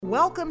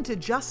Welcome to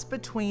Just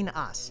Between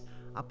Us,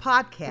 a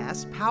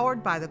podcast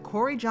powered by the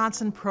Corey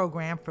Johnson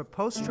Program for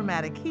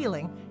Post-Traumatic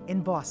Healing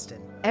in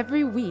Boston.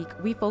 Every week,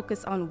 we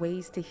focus on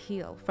ways to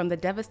heal from the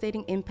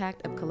devastating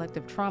impact of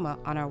collective trauma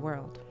on our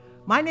world.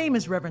 My name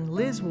is Reverend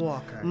Liz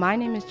Walker. My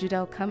name is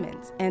Judelle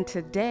Cummins, and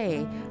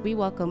today we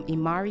welcome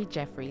Imari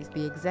Jeffries,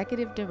 the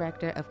Executive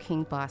Director of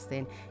King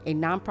Boston, a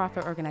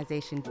nonprofit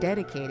organization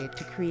dedicated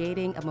to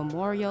creating a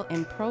memorial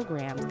and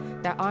programs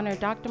that honor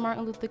Dr.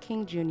 Martin Luther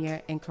King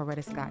Jr. and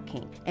Coretta Scott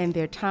King and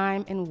their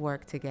time and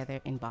work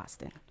together in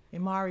Boston.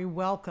 Imari,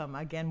 welcome.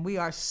 Again,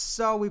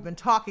 we've been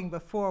talking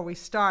before we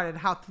started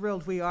how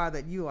thrilled we are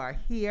that you are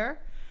here.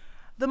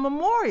 The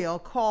memorial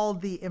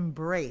called the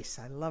Embrace,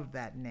 I love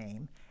that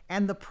name,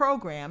 and the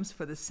programs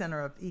for the Center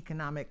of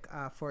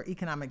for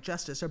Economic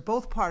Justice are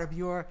both part of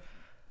your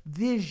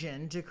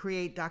vision to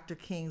create Dr.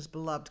 King's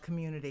beloved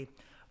community.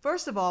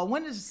 First of all,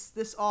 when is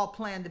this all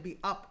planned to be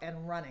up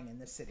and running in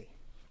the city?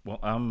 Well,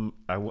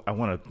 I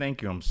want to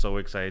thank you. I'm so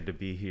excited to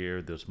be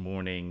here this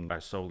morning. I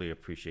solely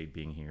appreciate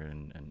being here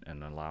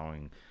and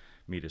allowing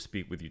me to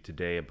speak with you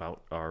today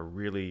about our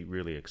really,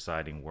 really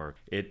exciting work.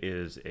 It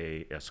is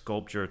a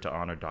sculpture to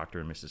honor Dr.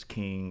 and Mrs.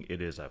 King.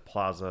 It is a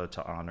plaza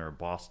to honor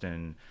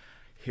Boston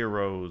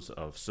heroes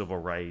of civil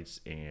rights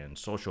and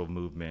social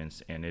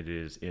movements, and it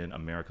is in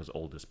America's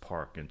oldest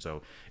park. And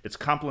so it's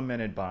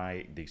complemented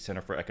by the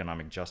Center for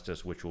Economic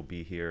Justice, which will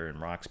be here in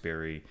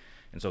Roxbury.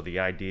 And so the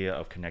idea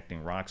of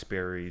connecting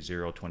Roxbury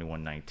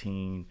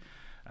 02119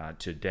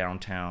 to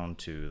downtown,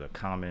 to the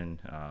Common,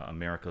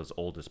 America's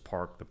oldest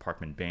park, the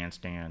Parkman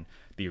Bandstand,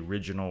 the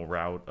original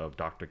route of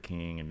Dr.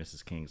 King and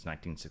Mrs. King's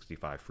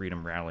 1965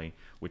 Freedom Rally,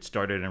 which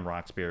started in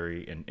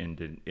Roxbury and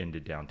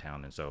ended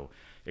downtown. And so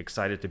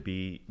excited to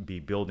be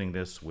building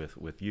this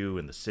with you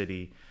and the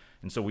city.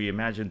 And so we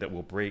imagine that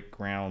we'll break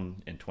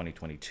ground in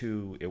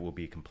 2022. It will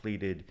be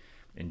completed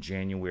in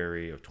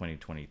January of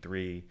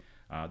 2023.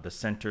 The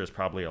center is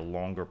probably a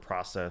longer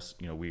process.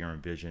 You know, we are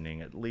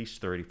envisioning at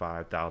least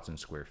 35,000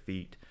 square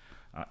feet,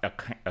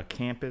 a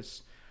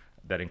campus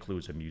that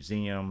includes a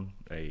museum,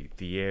 a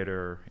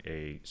theater,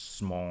 a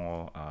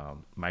small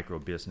micro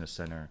business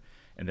center,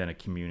 and then a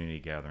community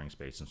gathering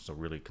space. And so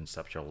really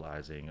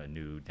conceptualizing a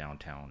new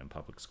downtown and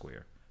public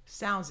square.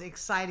 Sounds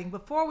exciting.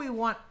 Before we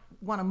want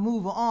to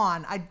move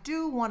on, I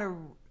do want to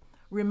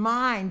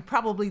remind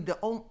probably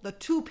the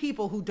two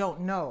people who don't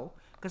know,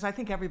 because I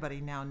think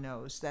everybody now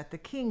knows, that the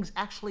Kings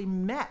actually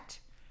met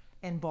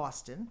in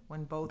Boston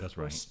when both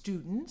were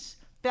students,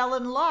 fell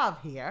in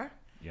love here,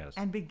 yes,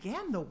 and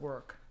began the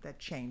work that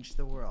changed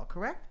the world,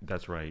 correct?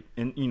 That's right.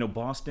 And, you know,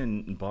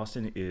 Boston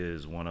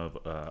is one of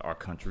our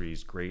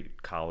country's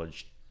great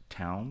college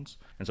towns.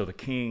 And so the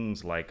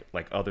Kings, like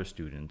other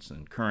students,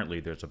 and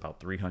currently there's about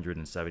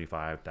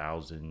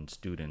 375,000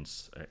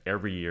 students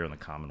every year in the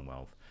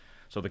Commonwealth.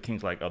 So the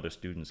Kings, like other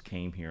students,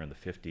 came here in the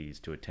 50s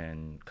to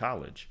attend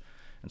college.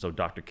 And so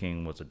Dr.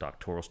 King was a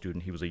doctoral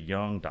student. He was a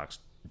young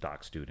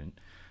doc student,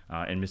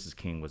 and Mrs.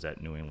 King was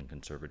at New England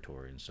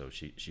Conservatory, and so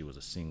she was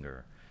a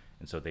singer.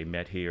 And so they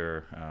met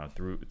here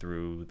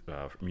through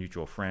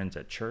mutual friends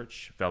at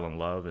church, fell in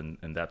love,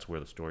 and that's where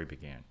the story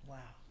began. Wow.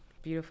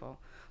 Beautiful.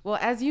 Well,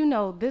 as you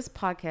know, this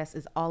podcast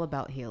is all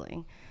about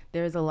healing.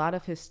 There is a lot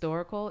of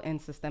historical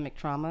and systemic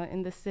trauma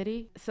in the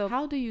city. So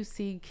how do you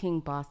see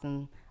King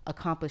Boston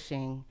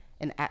accomplishing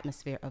an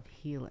atmosphere of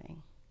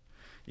healing?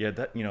 Yeah,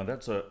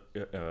 that's an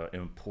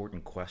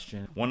important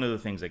question. One of the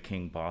things that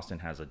King Boston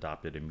has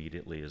adopted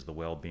immediately is the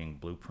well-being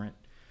blueprint.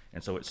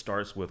 And so it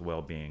starts with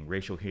well-being.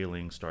 Racial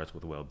healing starts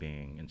with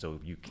well-being. And so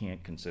if you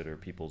can't consider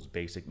people's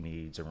basic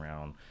needs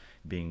around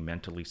being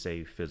mentally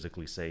safe,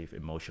 physically safe,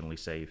 emotionally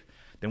safe,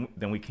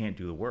 then we can't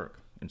do the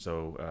work. And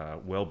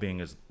so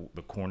well-being is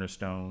the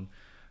cornerstone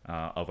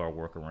of our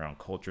work around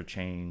culture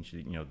change.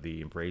 You know,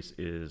 the Embrace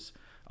is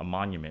a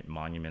monument.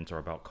 Monuments are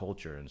about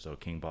culture, and so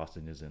King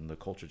Boston is in the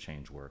culture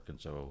change work. And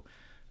so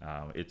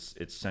it's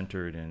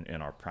centered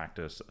in our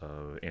practice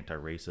of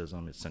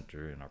anti-racism. It's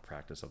centered in our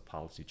practice of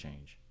policy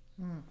change.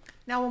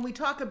 Now, when we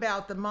talk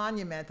about the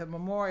monument, the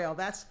memorial,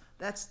 that's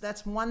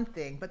one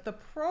thing. But the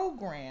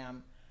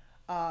programs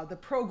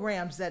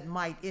that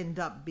might end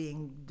up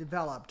being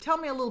developed. Tell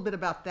me a little bit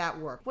about that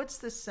work. What's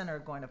the center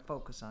going to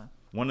focus on?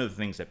 One of the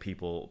things that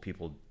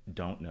people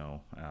don't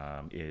know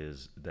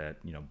is that,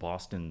 you know,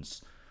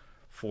 Boston's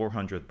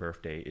 400th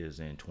birthday is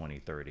in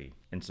 2030,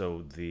 and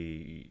so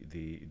the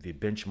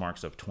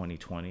benchmarks of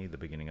 2020, the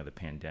beginning of the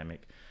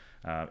pandemic,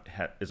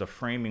 is a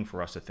framing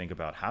for us to think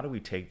about how do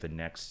we take the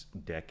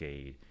next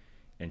decade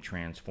and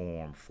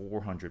transform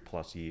 400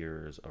 plus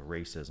years of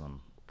racism,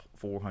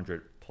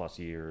 400 plus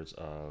years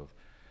of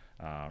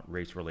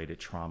race-related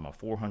trauma,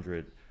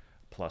 400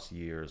 plus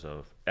years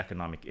of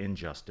economic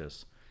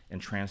injustice,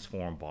 and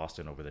transform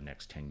Boston over the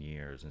next 10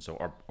 years. And so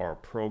our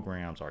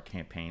programs, our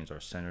campaigns are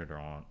centered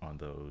on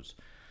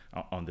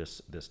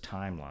this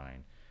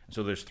timeline. And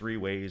so there's three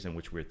ways in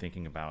which we're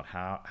thinking about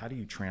how do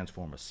you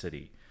transform a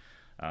city.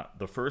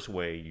 The first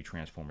way you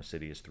transform a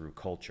city is through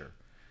culture.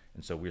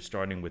 And so we're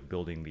starting with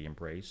building the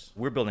Embrace.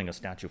 We're building a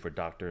statue for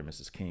Dr. and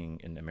Mrs. King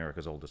in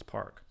America's oldest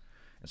park.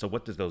 And so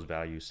what does those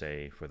values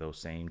say for those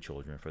same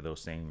children, for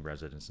those same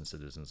residents and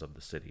citizens of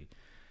the city?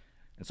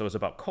 And so it's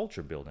about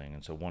culture building.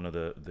 And so one of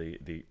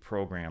the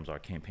programs, our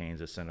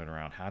campaigns, is centered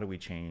around how do we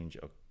change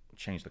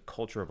the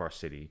culture of our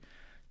city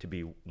to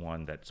be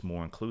one that's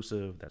more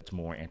inclusive, that's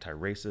more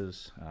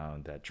anti-racist,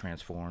 that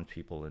transforms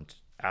people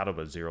out of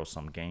a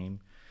zero-sum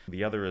game.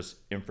 The other is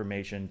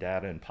information,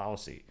 data, and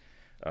policy.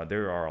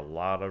 There are a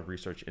lot of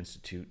research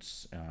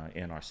institutes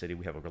in our city.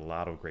 We have a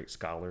lot of great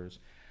scholars.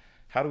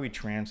 How do we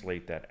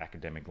translate that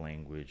academic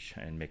language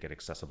and make it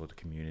accessible to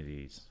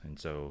communities? And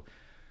so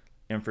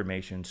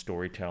information,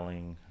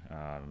 storytelling,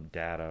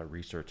 data,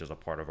 research is a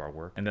part of our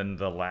work. And then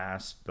the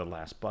last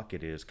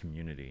bucket is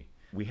community.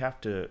 We have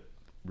to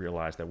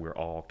realize that we're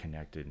all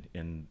connected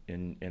in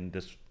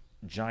this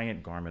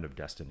giant garment of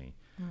destiny.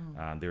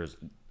 There's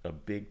a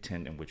big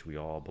tent in which we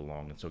all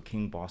belong. And so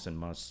King Boston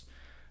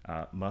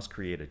must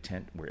create a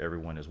tent where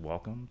everyone is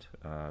welcomed.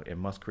 It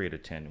must create a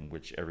tent in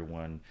which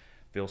everyone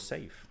feels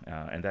safe.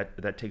 And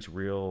that takes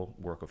real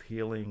work of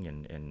healing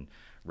and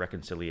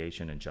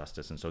reconciliation and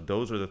justice. And so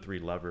those are the three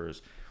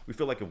levers. We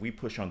feel like if we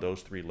push on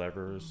those three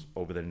levers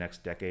over the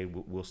next decade,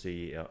 we'll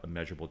see a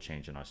measurable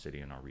change in our city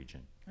and our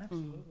region.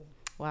 Absolutely.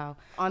 Wow.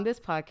 On this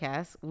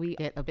podcast, we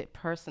get a bit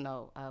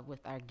personal with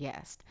our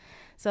guest.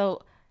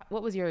 So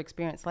what was your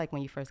experience like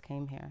when you first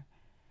came here?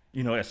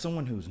 You know, as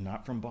someone who's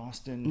not from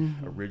Boston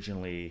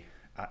originally,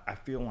 I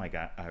feel like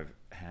I've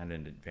had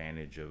an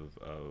advantage of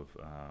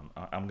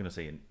I'm going to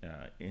say an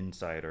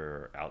insider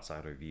or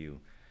outsider view.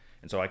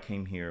 And so I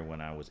came here when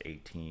I was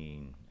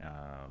 18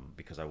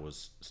 because I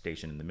was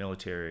stationed in the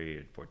military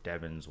at Fort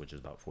Devens, which is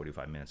about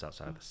 45 minutes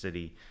outside of the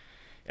city.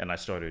 And I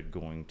started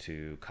going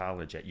to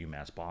college at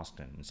UMass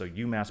Boston. And so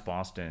UMass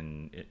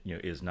Boston,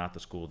 is not the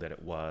school that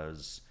it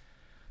was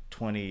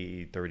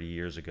 20, 30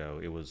 years ago.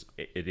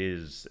 It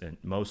is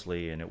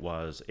mostly, and it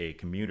was a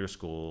commuter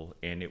school,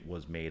 and it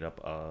was made up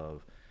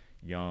of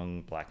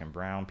young Black and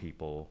brown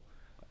people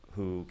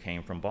who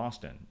came from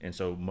Boston. And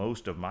so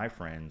most of my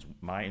friends,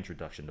 my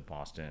introduction to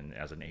Boston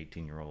as an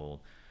 18-year-old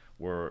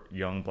were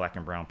young Black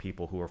and brown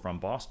people who were from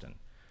Boston.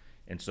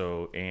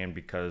 And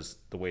because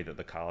the way that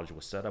the college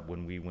was set up,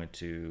 when we went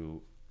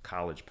to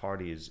college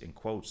parties, in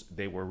quotes,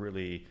 they were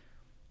really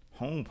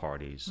home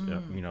parties.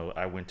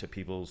 I went to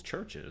people's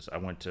churches. I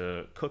went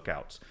to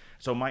cookouts.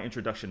 So my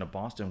introduction to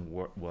Boston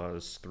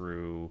was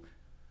through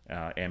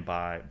and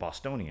by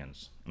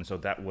Bostonians. And so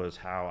that was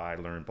how I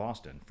learned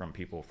Boston, from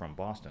people from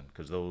Boston,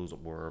 because those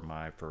were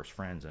my first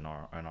friends and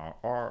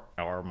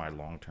are my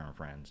long-term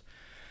friends.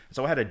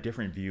 So I had a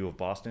different view of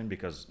Boston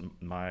because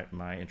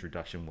my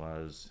introduction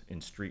was in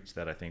streets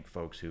that I think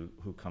folks who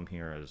come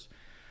here as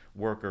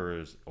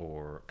workers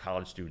or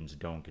college students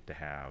don't get to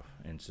have.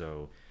 And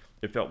so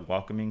it felt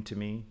welcoming to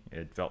me.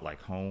 It felt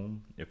like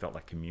home. It felt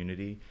like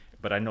community.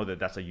 But I know that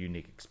that's a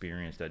unique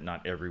experience that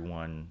not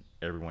everyone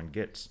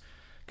gets.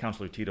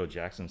 Counselor Tito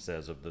Jackson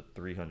says of the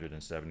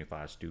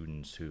 375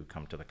 students who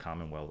come to the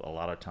Commonwealth, a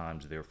lot of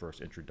times their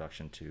first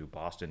introduction to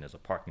Boston is a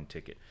parking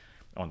ticket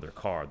on their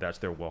car. That's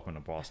their welcome to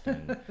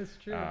Boston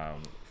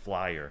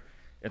flyer.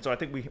 And so I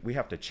think we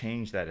have to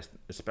change that,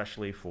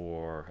 especially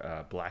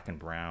for Black and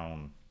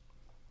brown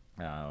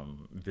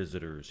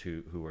visitors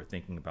who are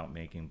thinking about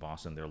making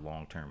Boston their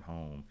long-term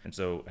home. And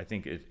so I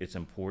think it's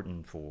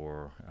important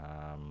for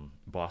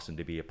Boston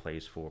to be a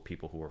place for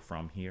people who are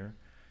from here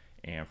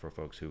and for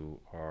folks who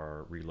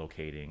are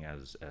relocating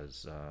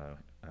as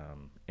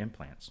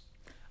implants.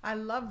 I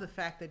love the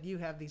fact that you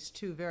have these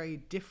two very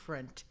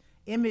different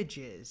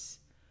images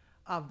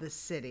of the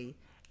city.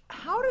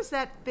 How does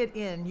that fit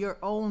in your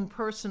own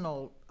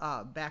personal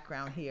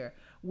background here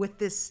with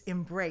this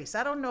embrace?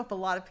 I don't know if a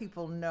lot of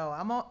people know.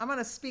 I'm going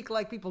to speak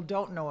like people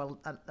don't know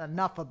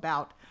enough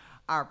about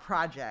our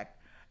project.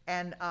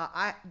 And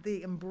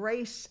the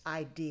embrace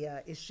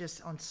idea is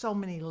just on so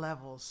many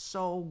levels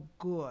so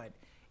good.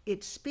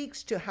 It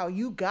speaks to how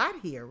you got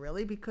here,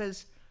 really,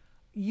 because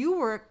you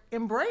were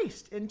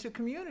embraced into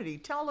community.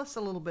 Tell us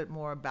a little bit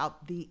more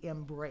about the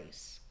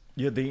embrace.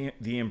 Yeah,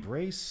 the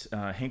embrace.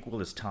 Hank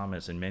Willis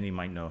Thomas, and many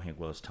might know Hank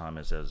Willis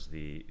Thomas as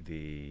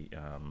the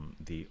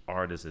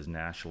artist, is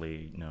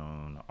nationally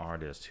known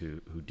artist who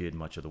did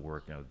much of the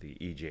work of the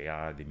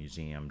EJI, the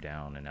museum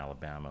down in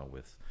Alabama,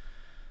 with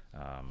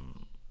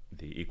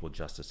the Equal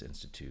Justice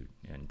Institute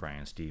and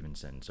Brian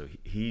Stevenson. So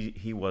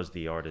he was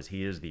the artist.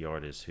 He is the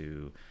artist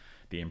who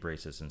the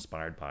embrace is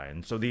inspired by.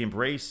 And so the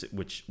embrace,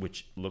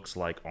 which looks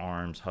like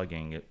arms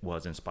hugging, it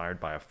was inspired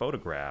by a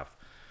photograph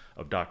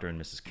of Dr. and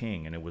Mrs.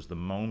 King. And it was the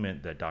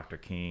moment that Dr.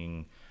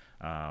 King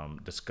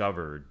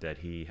discovered that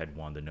he had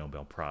won the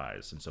Nobel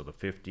Prize. And so the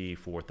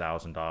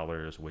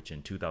 $54,000, which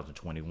in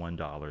 2021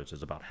 dollars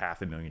is about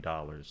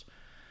 $500,000,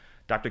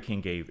 Dr.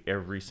 King gave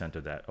every cent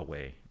of that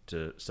away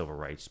to civil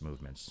rights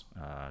movements,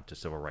 to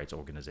civil rights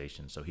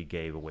organizations. So he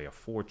gave away a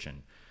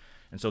fortune.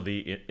 And so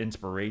the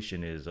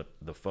inspiration is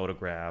the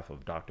photograph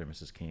of Dr. and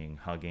Mrs. King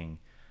hugging.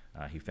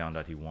 He found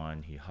out he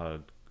won. He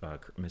hugged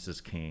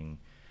Mrs. King.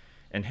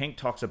 And Hank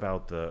talks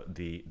about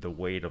the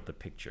weight of the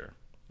picture.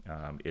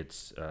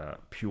 It's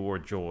pure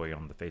joy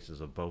on the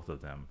faces of both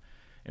of them.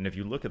 And if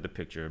you look at the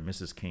picture,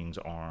 Mrs. King's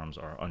arms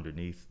are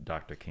underneath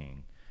Dr.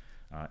 King,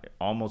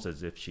 almost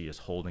as if she is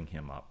holding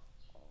him up.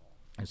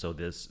 And so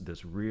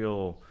this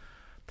real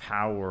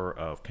power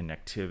of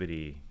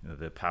connectivity,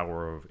 the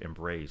power of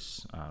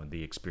embrace,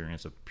 the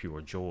experience of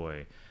pure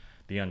joy,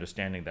 the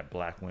understanding that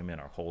Black women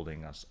are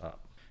holding us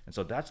up. And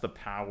so that's the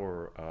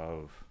power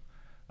of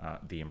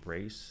the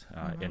embrace,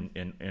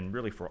 and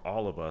really for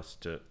all of us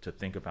to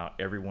think about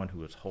everyone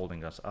who is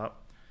holding us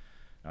up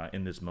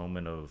in this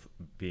moment of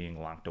being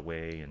locked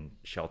away and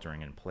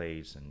sheltering in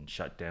place and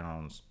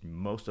shutdowns.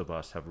 Most of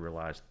us have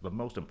realized the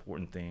most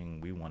important thing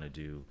we want to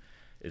do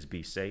is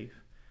be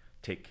safe,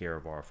 take care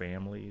of our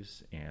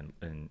families,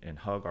 and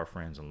hug our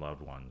friends and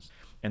loved ones.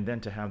 And then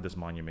to have this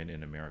monument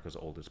in America's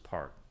oldest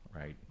park,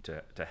 right?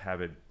 To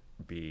have it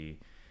be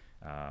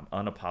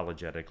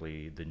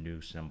unapologetically the new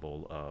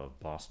symbol of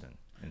Boston.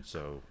 And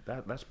so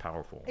that's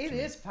powerful. It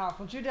is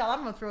powerful. Judelle,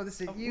 I'm going to throw this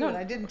at you, no. and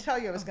I didn't tell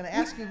you I was going to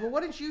ask you, but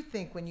what did you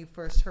think when you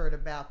first heard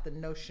about the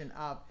notion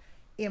of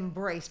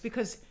embrace?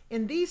 Because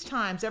in these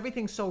times,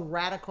 everything's so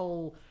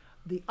radical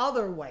the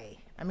other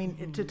way. I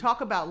mean, to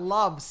talk about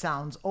love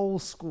sounds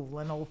old school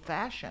and old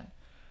fashioned.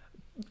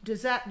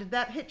 Did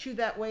that hit you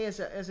that way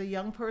as a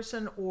young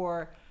person,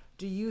 or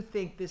do you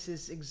think this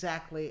is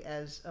exactly,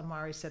 as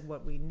Imari said,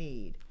 what we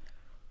need?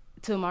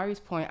 To Imari's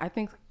point, I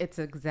think it's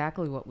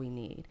exactly what we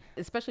need,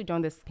 especially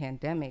during this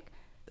pandemic.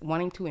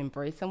 Wanting to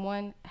embrace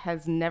someone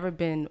has never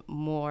been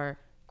more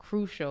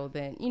crucial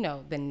than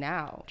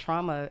now.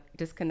 Trauma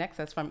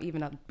disconnects us from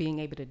even being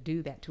able to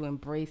do that, to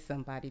embrace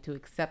somebody, to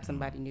accept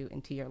somebody new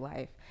into your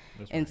life.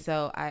 And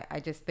so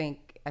I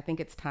think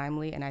it's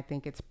timely, and I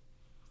think it's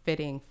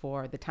fitting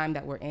for the time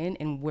that we're in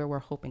and where we're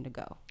hoping to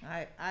go.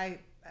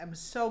 I'm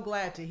so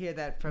glad to hear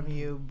that from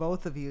you,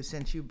 both of you,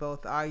 since you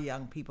both are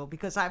young people,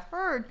 because I've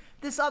heard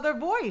this other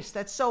voice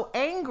that's so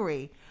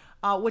angry,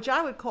 which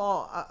I would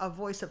call a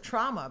voice of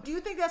trauma. Do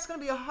you think that's going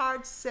to be a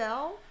hard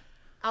sell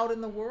out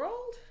in the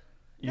world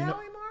now,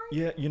 Imari?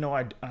 Yeah,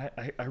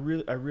 I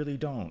really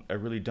don't.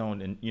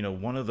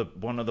 And one of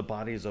the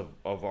bodies of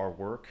our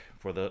work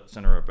for the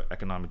Center of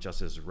Economic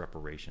Justice is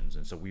reparations.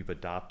 And so we've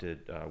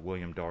adopted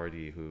William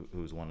Doherty,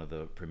 who's one of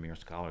the premier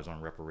scholars on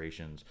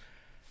reparations,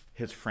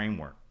 his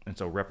framework. And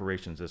so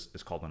reparations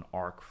is called an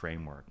ARC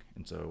framework.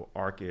 And so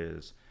ARC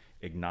is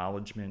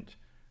acknowledgement,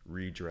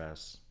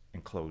 redress,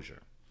 and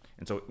closure.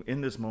 And so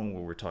in this moment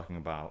where we're talking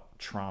about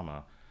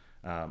trauma,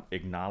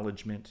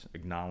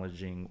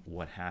 acknowledging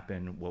what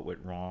happened, what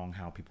went wrong,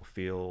 how people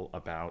feel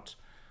about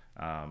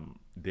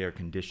their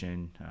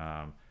condition,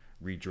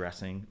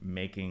 redressing,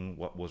 making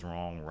what was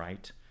wrong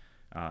right,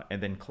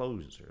 and then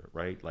closure,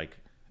 right? Like,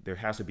 there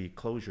has to be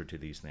closure to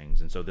these things.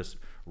 And so this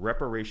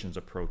reparations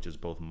approach is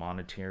both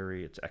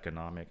monetary, it's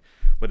economic,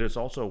 but it's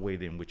also a way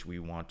in which we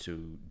want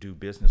to do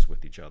business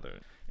with each other.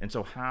 And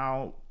so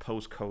how,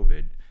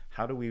 post-COVID,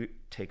 how do we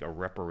take a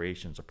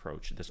reparations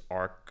approach, this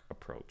ARC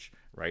approach,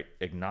 right?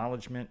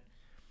 Acknowledgement,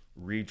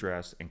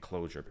 redress, and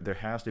closure. There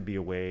has to be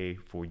a way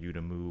for you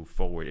to move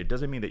forward. It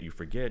doesn't mean that you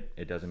forget,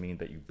 it doesn't mean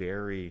that you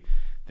bury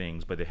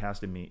things, but there has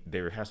to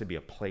be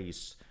a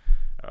place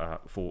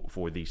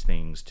for these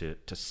things to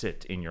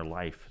sit in your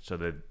life so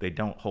that they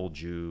don't hold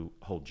you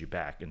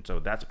back. And so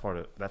that's part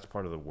of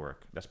the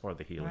work. That's part of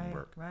the healing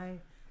work.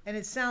 Right. And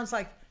it sounds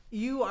like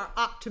you are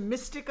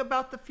optimistic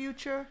about the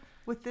future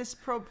with this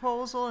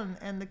proposal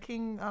and the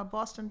King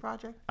Boston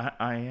project.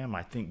 I am.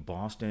 I think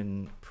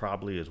Boston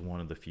probably is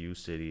one of the few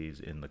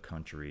cities in the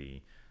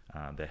country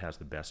that has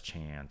the best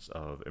chance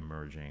of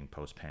emerging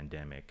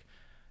post-pandemic,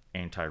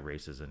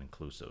 anti-racist and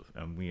inclusive.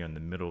 And we are in the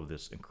middle of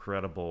this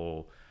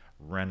incredible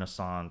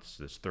renaissance,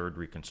 this third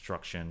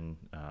reconstruction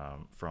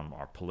from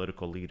our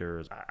political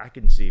leaders. I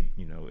can see,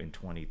 in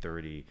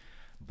 2030,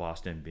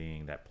 Boston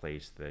being that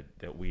place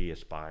that we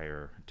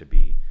aspire to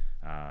be,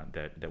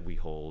 that we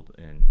hold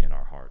in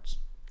our hearts.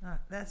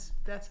 That's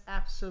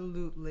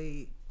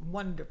absolutely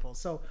wonderful.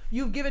 So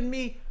you've given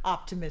me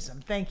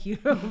optimism. Thank you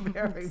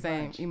very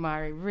Same, much.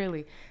 Imari,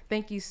 really.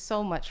 Thank you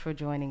so much for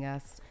joining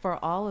us.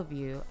 For all of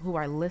you who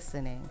are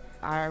listening,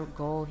 our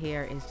goal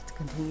here is to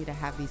continue to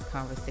have these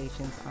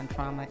conversations on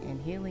trauma and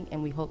healing,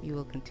 and we hope you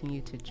will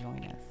continue to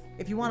join us.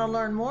 If you want to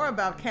learn more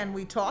about Can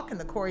We Talk and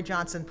the Corey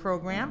Johnson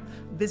program,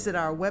 visit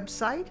our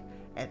website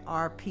at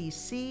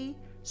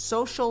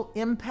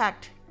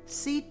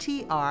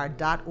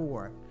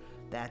rpcsocialimpactctr.org.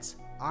 That's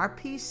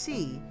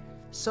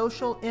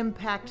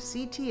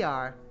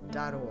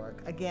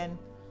rpcsocialimpactctr.org. Again,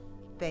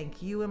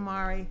 thank you,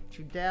 Imari,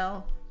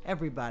 Judelle.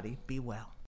 Everybody, be well.